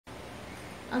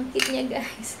Ang cute niya,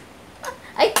 guys.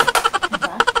 Ay!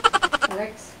 Diba?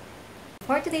 Works.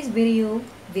 For today's video.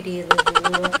 Ay,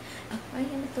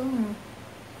 ano to?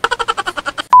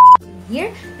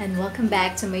 Here, and welcome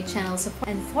back to my channel.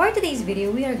 And for today's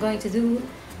video, we are going to do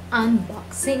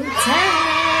unboxing time!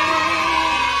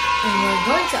 And we're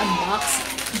going to unbox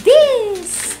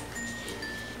this!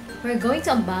 We're going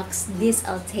to unbox this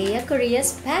Althea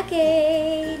Korea's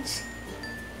package!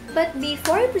 But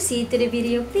before I proceed to the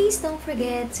video, please don't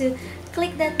forget to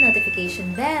click that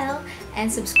notification bell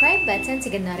and subscribe button to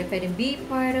get notified and be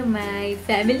part of my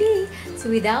family.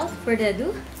 So without further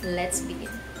ado, let's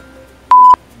begin.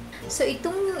 So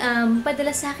itong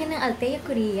padala sa akin ng Althea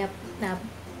Korea na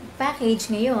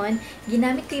package ngayon,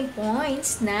 ginamit ko yung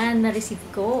points na na-receive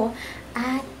ko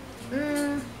at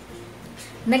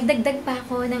nagdagdag pa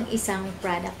ako ng isang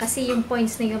product kasi yung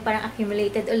points na yun parang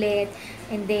accumulated ulit,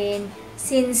 and then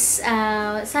since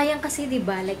sayang kasi 'di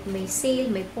ba, like may sale,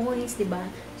 may points, 'di ba?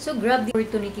 So grab the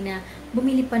opportunity na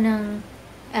bumili pa ng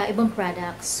ibang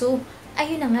products. So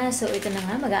ayun na nga, so ito na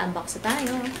nga, mag-unbox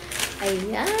tayo.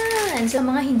 Ayan. So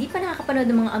mga hindi pa nakakapanood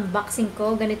ng mga unboxing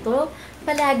ko, ganito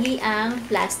palagi ang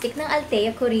plastic ng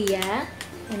Althea Korea.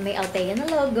 And may Althea na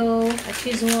logo as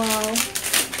usual.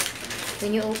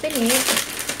 When you open it,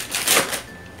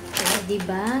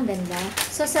 diba? Ganda.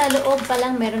 So, sa loob pa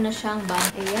lang, meron na siyang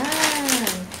bag.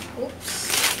 Ayan. Oops.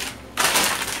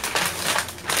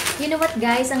 You know what,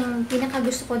 guys? Ang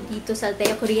pinakagusto ko dito sa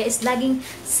Althea Korea is laging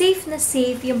safe na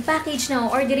safe. Yung package na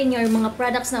orderin nyo, or mga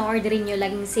products na orderin nyo,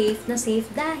 laging safe na safe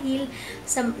dahil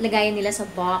sa lagayan nila sa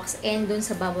box and dun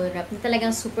sa bubble wrap na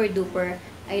talagang super duper.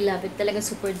 I love it. Talagang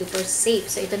super duper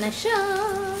safe. So, ito na siya.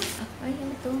 Ay,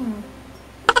 ano to?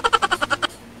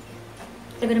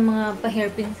 Talaga ng mga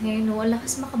pa-hairpins ngayon, no?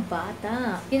 Lakas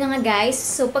makabata. Yun na nga, guys.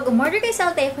 So, pag umorder kayo sa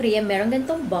Althea Korea, meron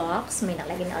ganitong box. May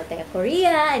nakalagay na Althea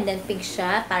Korea. And then, pink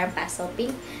siya. Parang pastel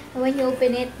pink. And when you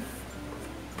open it,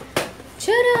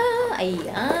 tada!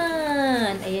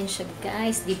 Ayan! Ayan siya,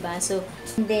 guys. Diba? So,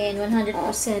 and then, 100%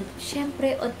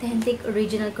 syempre, authentic,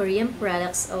 original Korean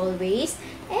products always.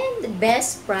 And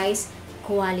best price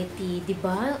quality.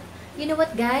 Diba? You know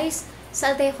what, guys?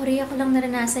 Sa Althea Korea ko lang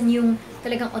naranasan yung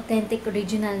talagang authentic,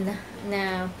 original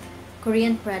na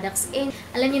Korean products. And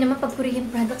alam niyo naman, pag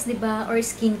Korean products, diba, or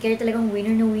skincare, talagang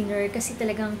winner na winner. Kasi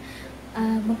talagang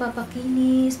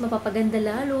mapapakinis, mapapaganda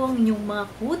lalo ang inyong mga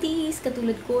cuties.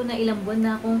 Katulad ko na ilang buwan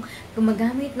na akong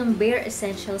gumagamit ng Bare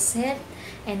Essential Set.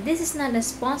 And this is not a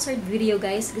sponsored video,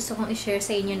 guys. Gusto kong i-share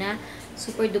sa inyo na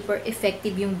super duper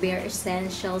effective yung Bare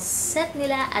Essential Set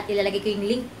nila. At ilalagay ko yung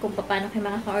link kung paano kayo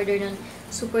makaka-order ng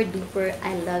super duper.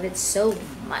 I love it so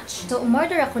much. So,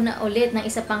 umorder ako na ulit ng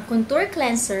isa pang contour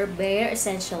cleanser Bare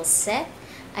Essential Set.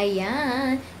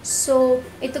 Ayan. So,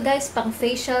 ito guys, pang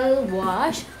facial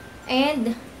wash.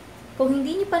 And, kung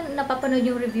hindi niyo pa napapanood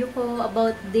yung review ko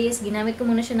about this, ginamit ko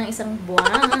muna siya ng isang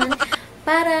buwan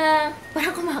para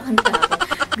kumakanta ako.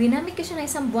 Ginamit ko siya ng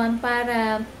isang buwan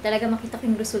para talaga makita ko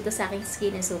yung resulta sa aking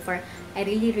skin. And so far, I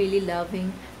really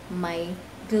loving my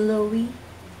glowy,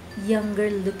 younger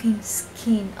looking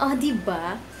skin. Oh,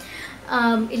 diba?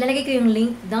 Ilalagay ko yung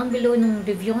link down below ng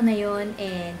review ko na yon.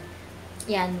 And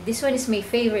yan, this one is my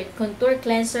favorite contour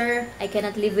cleanser. I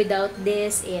cannot live without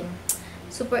this. And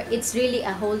super, it's really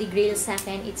a holy grail sa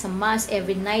akin. It's a must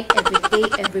every night, every day,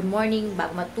 every morning,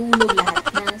 bago matulog, lahat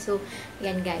na. So,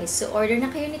 yan guys. So, order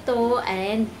na kayo nito.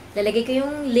 And lalagay ko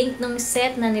yung link ng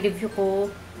set na ni-review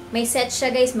ko. May set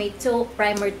siya guys. May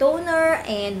primer toner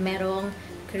and merong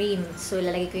cream. So,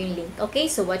 lalagay ko yung link.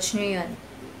 Okay? So, watch nyo yun.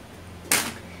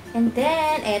 And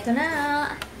then, eto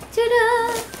na.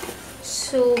 Tada!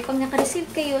 So, pag naka-receive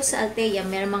kayo sa Althea,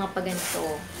 meron mga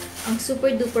paganito. Ang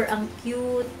super duper, ang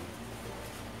cute.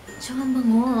 Tsaka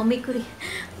bango. Amoy Korea.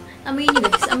 Amoy nyo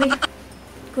guys. Amoy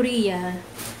Korea.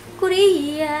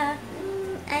 Korea!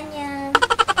 Anyan!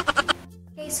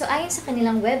 Okay, so ayon sa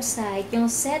kanilang website, yung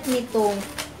set nitong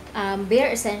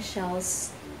Bare Essentials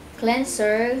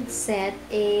Cleanser set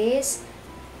is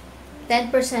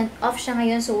 10% off siya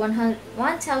ngayon. So,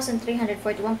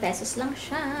 1,341 pesos lang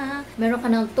siya. Meron ka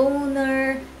ng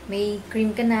toner, may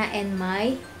cream ka na, and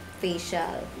may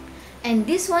facial. And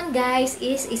this one, guys,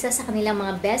 is isa sa kanilang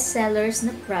mga best sellers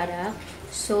na product.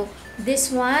 So, this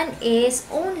one is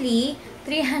only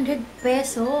 300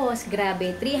 pesos.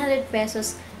 Grabe, 300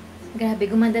 pesos. Grabe,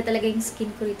 gumanda talaga yung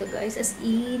skin ko rito, guys. As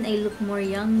in, I look more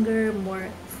younger, more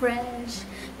fresh.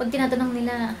 Pag tinatanong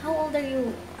nila, how old are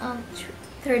you?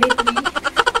 33.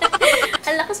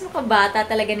 Ang Napakabata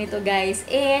talaga nito, guys.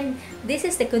 And this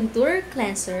is the contour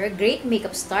cleanser. Great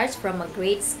makeup starts from a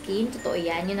great skin. Totoo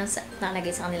yan. Yun ang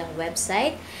nalagay sa kanilang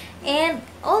website. And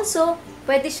also,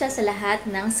 pwede siya sa lahat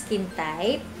ng skin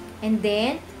type. And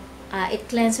then,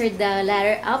 it cleanses the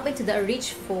lather up into the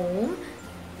rich foam.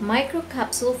 Micro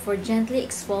capsule for gently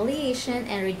exfoliation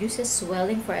and reduces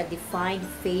swelling for a defined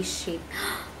face shape.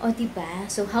 O, diba?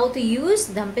 So, how to use?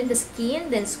 Dampen the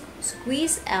skin, then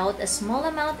squeeze out a small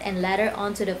amount and lather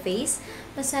onto the face,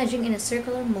 massaging in a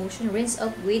circular motion. Rinse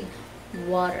off with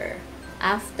water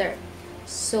after.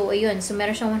 So, ayun. So,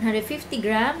 meron siyang 150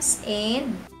 grams.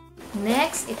 And,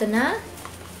 next, ito na.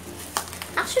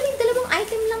 Actually, dalawang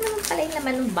item lang naman pala yung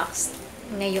laman ng box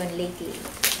ngayon, lately.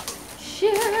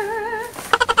 Share!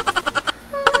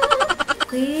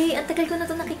 Okay, ang tagal ko na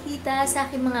ito nakikita sa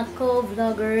aking mga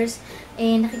co-vloggers.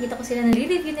 And nakikita ko sila,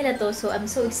 nare-review nila to. So, I'm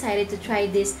so excited to try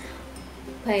this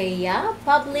Paya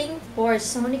Bubbling Pore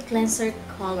Sonic Cleanser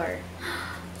Color.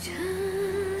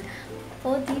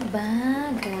 O,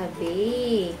 diba?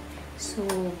 Grabe. So,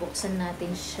 buksan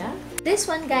natin siya. This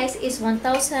one, guys, is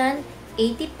 1,080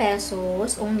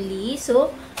 pesos only.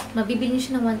 So, mabibili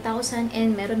siya ng 1,000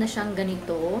 and meron na siyang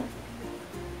ganito.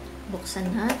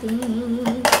 Buksan natin.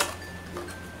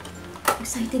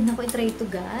 Excited na ako i-try ito,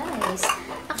 guys.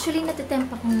 Actually,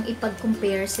 natitempt akong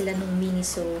ipag-compare sila nung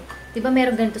Miniso. Diba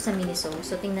meron ganito sa Miniso?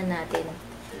 So, tingnan natin.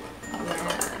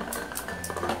 Ayan.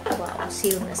 Wow,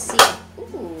 seal na seal.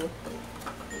 Ooh.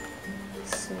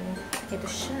 So, ito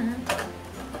siya.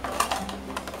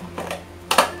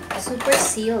 Super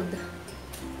sealed.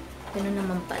 Ganun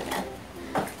naman pala.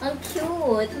 Ang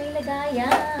cute! May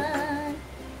lagayan.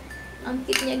 Ang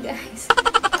cute niya, guys.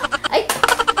 Ay!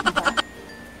 Diba?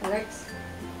 Alerts.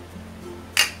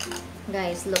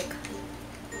 Guys, look.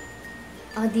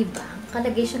 Oh, diba?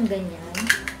 Kalagay siyang ganyan.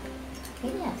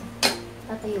 Ganyan.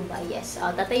 Tatayo ba? Yes.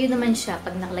 Oh, tatayo naman siya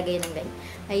pag nakalagay ng ganyan.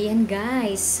 Ayan,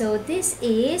 guys. So, this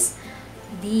is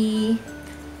the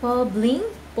Bubbling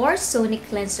Pore Sonic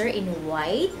Cleanser in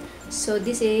white. So,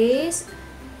 this is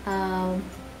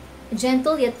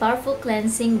gentle yet powerful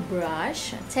cleansing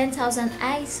brush. 10,000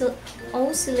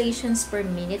 oscillations per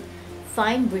minute.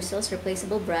 Fine bristles,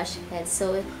 replaceable brush head.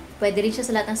 So, pwede rin siya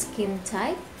sa lahat ng skin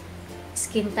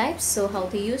types. So, how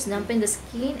to use? Dampen the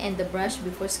skin and the brush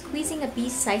before squeezing a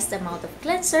pea-sized amount of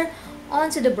cleanser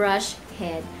onto the brush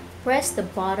head. Press the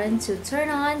button to turn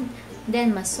on,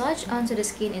 then massage onto the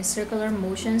skin in circular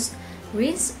motions.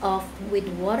 Rinse off with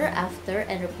water after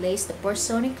and replace the Pore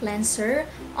Sonic Cleanser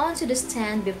onto the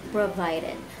stand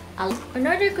provided.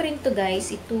 In-order ko rin to, guys,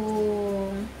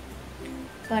 itong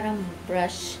parang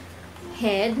brush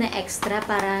head na extra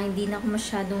para hindi na ako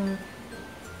masyadong,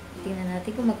 tingnan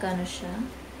natin kung magkano siya.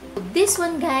 This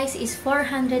one, guys, is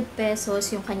 400 pesos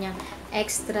yung kanyang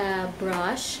extra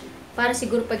brush para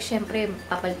siguro pag syempre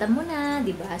papalitan mo na,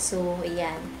 diba? So,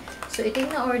 ayan. So, ito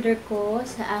yung na-order ko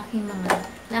sa aking mga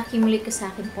na-accumulate ko sa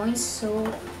aking points. So,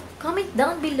 comment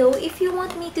down below if you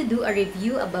want me to do a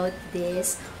review about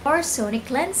this Pore Sonic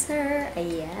Cleanser.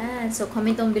 Ayan. So,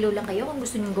 comment down below lang kayo kung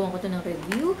gusto niyo gawan ko ito ng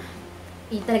review.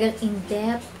 Yung talagang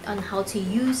in-depth on how to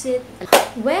use it.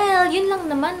 Well, yun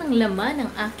lang naman ang laman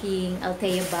ng aking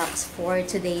Althea box for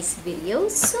today's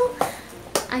video. So,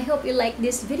 I hope you like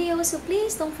this video. So,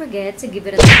 please don't forget to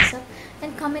give it a thumbs up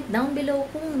and comment down below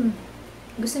kung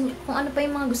ano pa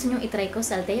yung mga gusto nyong itry ko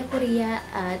sa Althea Korea.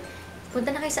 At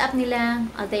punta na kayo sa app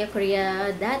nila,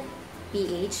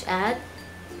 altheakorea.ph, at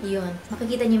yun,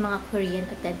 makikita niyo yung mga Korean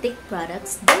authentic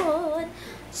products doon.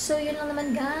 So, yun lang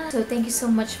naman, guys. So, thank you so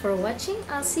much for watching.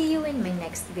 I'll see you in my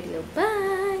next video.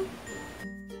 Bye!